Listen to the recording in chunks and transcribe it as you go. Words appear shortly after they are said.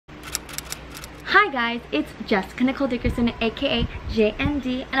Hi guys, it's Jessica Nicole Dickerson, aka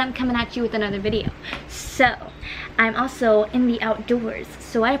JND, and I'm coming at you with another video. So, I'm also in the outdoors,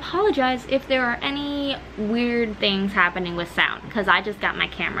 so I apologize if there are any weird things happening with sound, because I just got my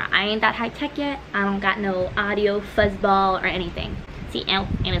camera. I ain't that high tech yet. I don't got no audio fuzzball or anything. See, and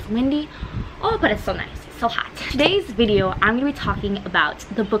it's windy. Oh, but it's so nice. So hot. Today's video, I'm gonna be talking about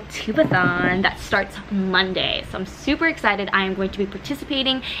the Booktubeathon that starts Monday. So I'm super excited. I am going to be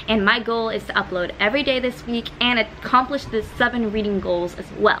participating, and my goal is to upload every day this week and accomplish the 7 reading goals as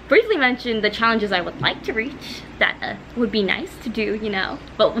well. Briefly mentioned the challenges I would like to reach. That would be nice to do, you know,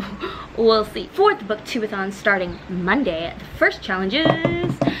 but we'll see. For the Booktubeathon starting Monday, the first challenge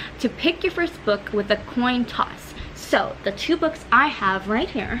is to pick your first book with a coin toss. So the 2 books I have right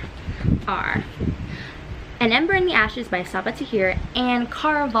here are An Ember in the Ashes by Saba Tahir and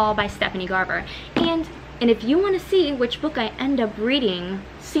Caraval by Stephanie Garber. And if you want to see which book I end up reading,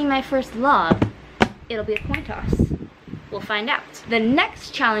 See My First Love, it'll be a coin toss. We'll find out. The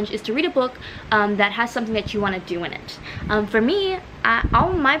next challenge is to read a book that has something that you want to do in it. For me,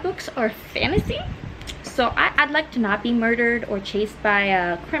 all my books are fantasy. So I'd like to not be murdered or chased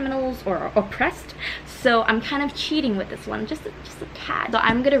by criminals or oppressed. So I'm kind of cheating with this one, just a tad. So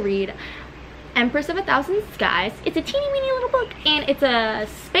I'm gonna read Empress of a Thousand Skies. It's a teeny weeny little book and it's a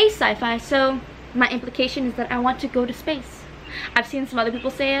space sci-fi, so my implication is that I want to go to space. I've seen some other people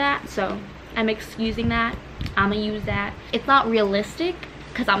say that, so I'm excusing that. I'm gonna use that. It's not realistic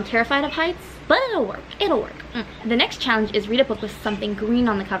because I'm terrified of heights, but it'll work. It'll work. The next challenge is read a book with something green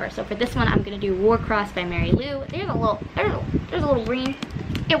on the cover. So for this one, I'm gonna do Warcross by Mary Lou. There's a little green.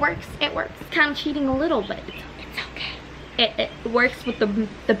 It works. It works. It's kind of cheating a little, but it's okay. It works with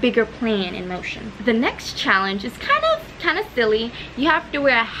the bigger plan in motion. The next challenge is kind of silly. You have to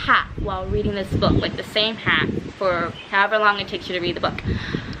wear a hat while reading this book, like the same hat for however long it takes you to read the book.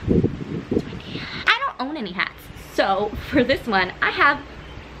 I don't own any hats, so for this one I have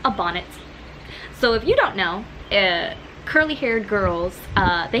a bonnet. So if you don't know, curly-haired girls,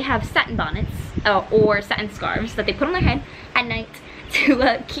 they have satin bonnets or satin scarves that they put on their head at night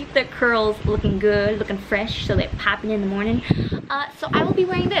to keep their curls looking good, looking fresh, so they're popping in the morning. So I will be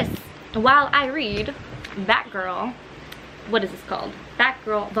wearing this while I read Batgirl. What is this called?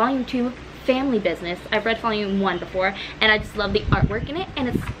 Batgirl Volume 2 Family Business. I've read Volume 1 before, and I just love the artwork in it, and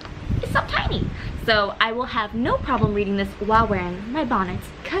it's so tiny. So I will have no problem reading this while wearing my bonnet,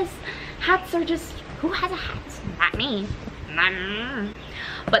 because hats are just, who has a hat? Not me.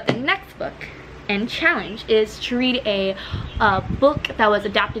 But the next book and challenge is to read a book that was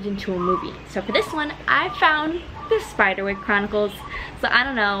adapted into a movie. So for this one, I found the Spiderwick Chronicles. So I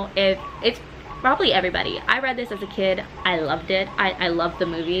don't know if it's probably everybody. I read this as a kid. I loved it. I loved the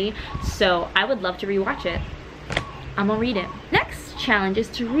movie. So I would love to rewatch it. I'm gonna read it. Next challenge is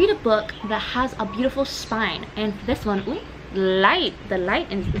to read a book that has a beautiful spine. And for this one, ooh, light. The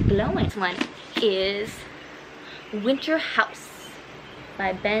light is glowing. This one is Winter House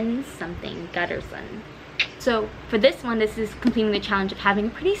by Ben something Gutterson. So for this one, this is completing the challenge of having a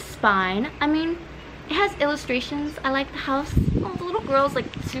pretty spine. I mean, it has illustrations. I like the house. Oh, the little girl's like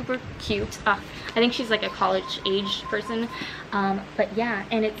super cute. I think she's like a college age person. But yeah,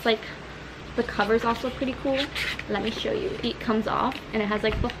 and it's like, the cover's also pretty cool. Let me show you. It comes off and it has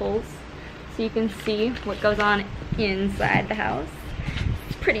like the holes, so you can see what goes on inside the house.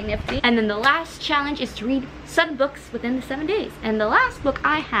 Pretty nifty. And then the last challenge is to read 7 books within the 7 days. And the last book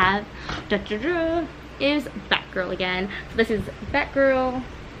I have is Batgirl again. So this is Batgirl,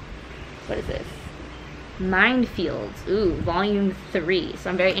 what is this? Minefields, ooh, Volume 3. So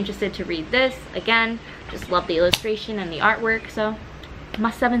I'm very interested to read this. Again, just love the illustration and the artwork. So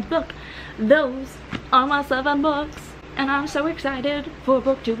my 7th book. Those are my 7 books. And I'm so excited for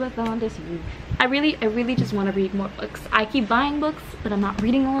Booktubeathon this week. I really just want to read more books. I keep buying books, but I'm not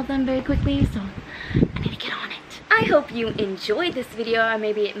reading all of them very quickly, so I need to get on it. I hope you enjoyed this video, or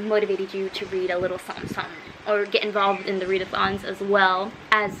maybe it motivated you to read a little something, or get involved in the readathons as well,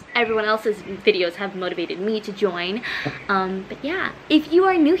 as everyone else's videos have motivated me to join. But yeah, if you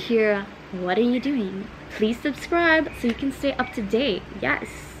are new here, what are you doing? Please subscribe so you can stay up to date. Yes,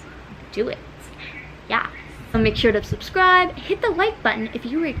 do it. Yeah. So make sure to subscribe, hit the like button if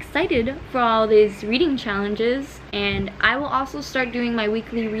you were excited for all these reading challenges, and I will also start doing my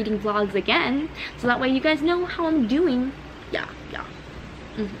weekly reading vlogs again, so that way you guys know how I'm doing. Yeah.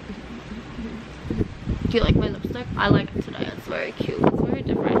 Do you like my lipstick? I like it today. It's very cute. It's very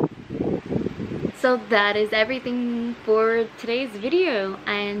different. So that is everything for today's video,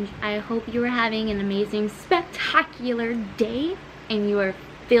 and I hope you are having an amazing, spectacular day, and you are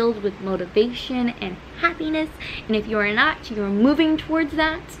filled with motivation and happiness. And if you are not, you're moving towards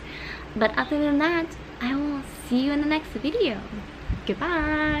that. But other than that, I will see you in the next video.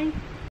 Goodbye.